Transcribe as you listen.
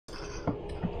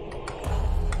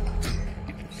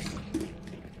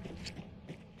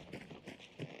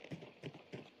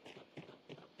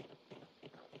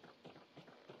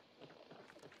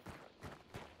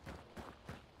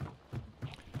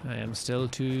I am still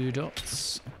 2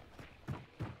 dots.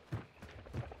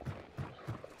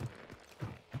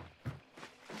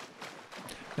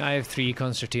 I have 3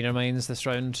 concertina mines this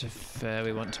round if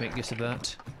we want to make use of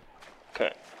that.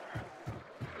 Okay.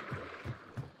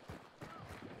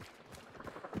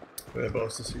 The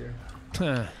boss is here.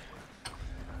 Huh.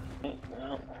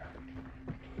 Well.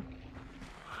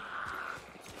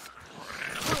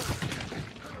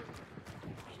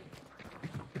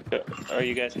 Are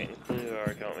you guys getting blue,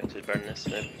 or do you want me to burn this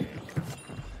now?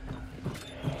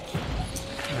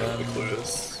 The clue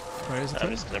is. Where is it? I'm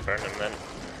just gonna burn them then.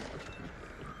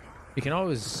 You can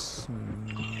always...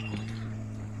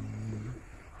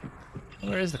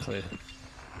 Where is the clue?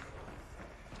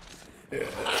 Yeah,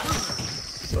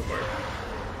 somewhere.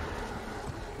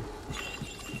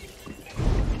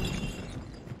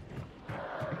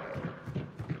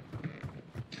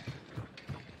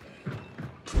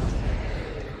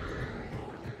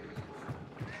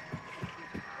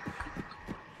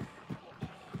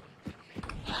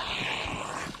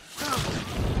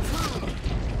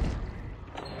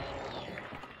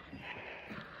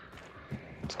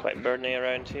 It's quite burny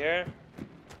around here.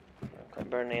 Quite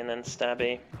burny and then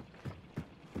stabby.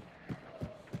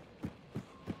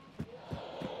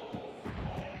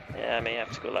 Yeah, I may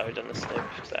have to go loud on the snoop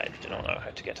because I do not know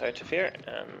how to get out of here,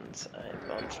 and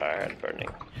I'm on fire and burning.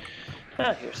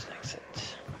 Ah, here's an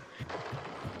exit.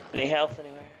 Any health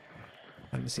anywhere?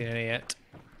 Haven't seen any yet.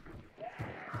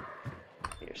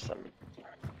 Here's some.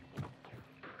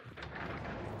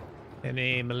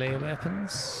 Any melee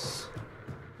weapons?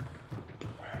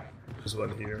 There's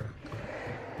one here.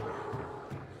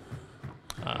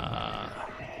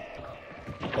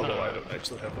 Although I don't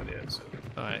actually have one yet, so.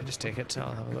 Alright, just take it,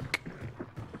 I'll have a look.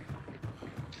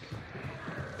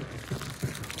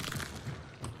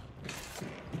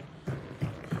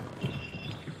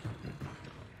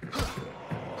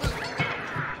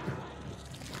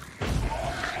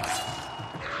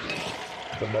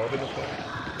 The mob in the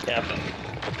front. Yeah.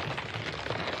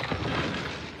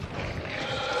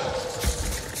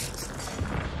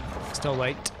 Still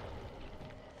white.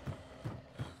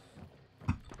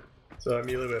 So a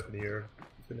melee weapon here,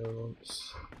 if anyone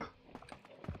wants.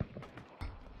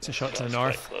 It's a shot to the That's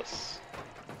north. quite close.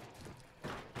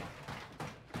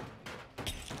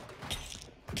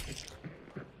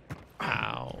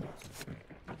 Ow.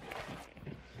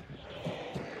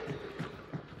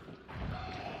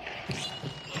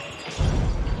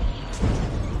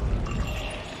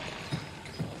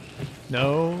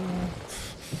 No.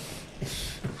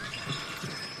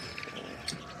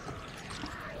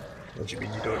 What do you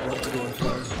mean you don't want to go on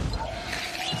fire?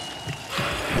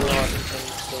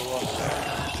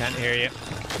 Can't hear you.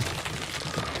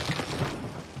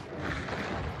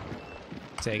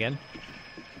 Say again.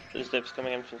 There's lips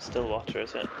coming in from Stillwater,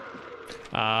 is it?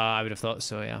 I would have thought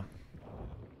so, yeah.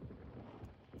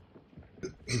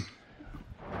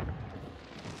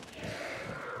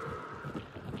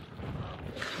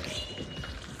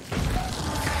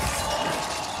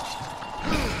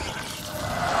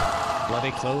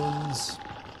 Bloody clones.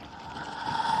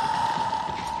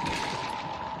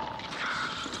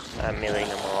 I'm meleeing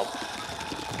a mob.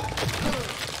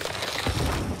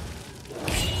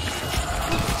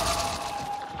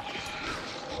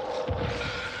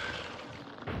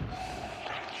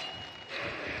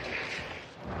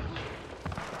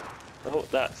 Oh,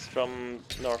 that's from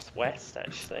northwest,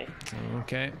 actually.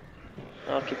 Okay.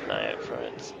 I'll keep an eye out for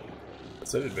it. That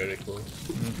sounded very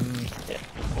close. Yeah.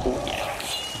 Oh, yeah.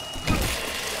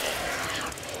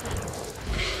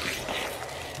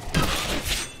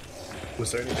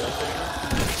 Was there any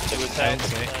health It was I didn't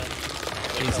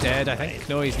health, see. He's dead, I think.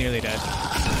 No, he's nearly dead.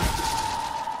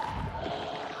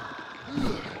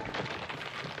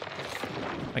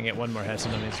 I can get one more hit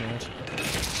on him, he's dead.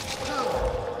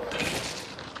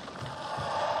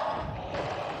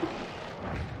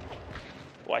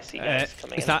 Oh, I see guys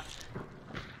coming Is in. that...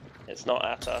 It's not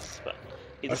at us, but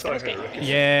I he's thought I getting. heard it.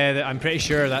 Yeah, I'm pretty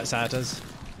sure that's at us.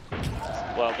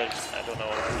 Well, there's, I don't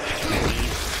know.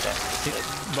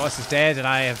 Boss is dead and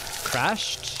I have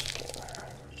crashed.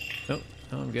 No,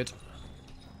 no, I'm good.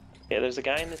 Yeah, there's a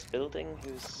guy in this building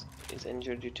who's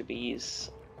injured due to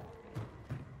bees.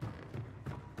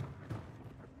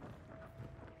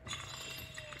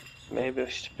 Maybe I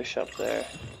should push up there.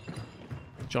 Do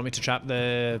you want me to trap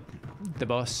the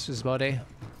boss's body?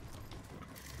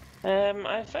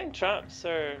 I find traps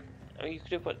are. I mean, you can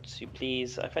do what you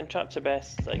please. I find traps are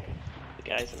best, like the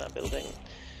guys in that building,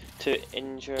 to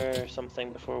injure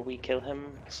something before we kill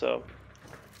him. So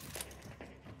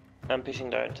I'm pushing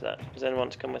down to that. Does anyone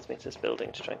want to come with me to this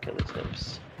building to try and kill these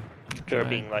noobs? They're Right.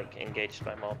 being like engaged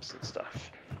by mobs and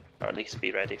stuff. Or at least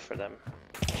be ready for them.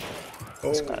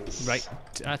 Oh, That's Right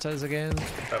at us again.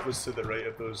 that was to the right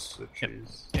of those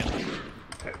trees. Yeah.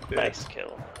 Heck, nice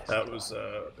kill. Nice That kill. was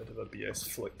a bit of a BS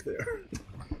flick there.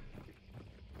 To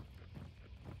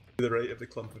the right of the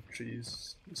clump of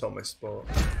trees. It's on my spot.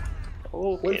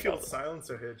 Okay, Winfield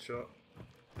silencer headshot.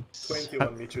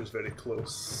 21 meters, very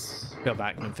close. Bail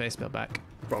back, Noobface, bail back.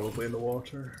 Probably in the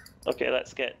water. okay,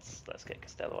 let's get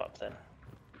Costello up then.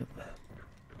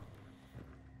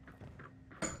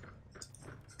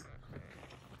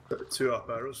 Got 2 up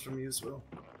arrows from me as well.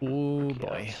 Oh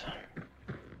boy.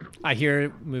 I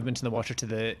hear movement in the water to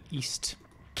the east.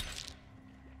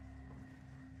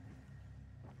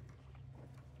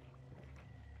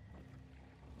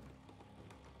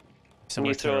 Can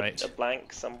you Somewhere to the throw right. a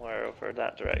blank somewhere over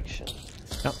that direction?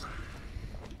 No.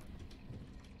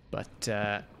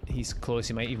 But he's close,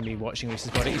 he might even be watching Reese's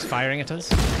body. He's firing at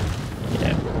us.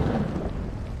 Yeah.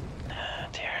 Ah,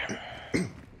 dear.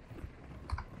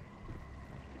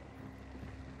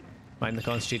 Mind the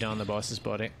concentrate on the boss's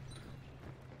body.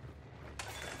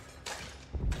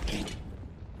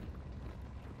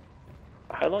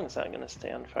 How long is that going to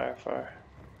stay on fire for?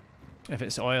 If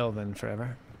it's oil, then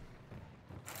forever.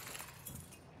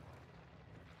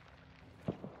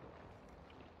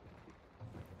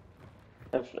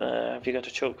 Have you got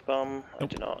a choke bomb? I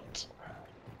do not.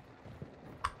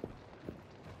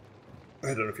 I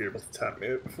don't know if you're able to tap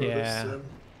me out before Yeah. this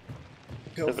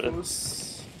health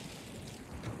goes.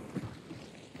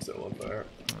 Still on fire.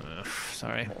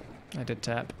 Sorry, I did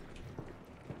tap.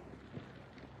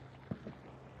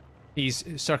 He's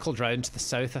circled round to the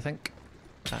south, I think.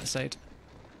 That side.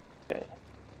 Okay.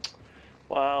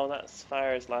 Wow, that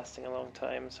fire is lasting a long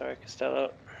time. Sorry,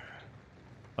 Costello.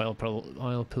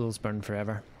 Oil pools burn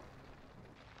forever.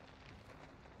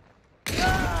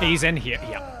 He's in here.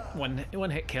 Yeah, one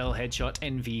hit kill, headshot,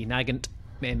 NV, Nagant,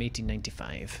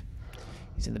 M1895.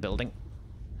 He's in the building.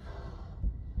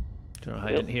 Don't know how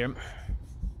I didn't hear him.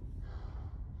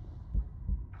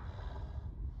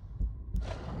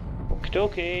 Okie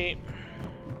dokie.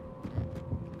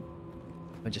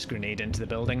 I just grenade into the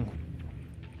building.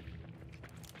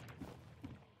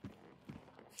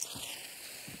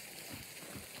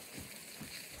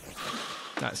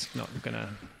 That's not gonna...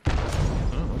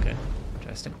 Oh, okay.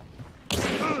 Interesting.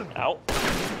 Ow.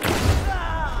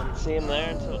 Didn't see him there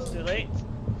until it's too late.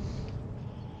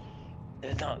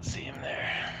 Did not see him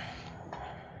there.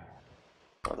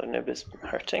 Other noob is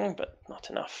hurting, but not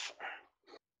enough.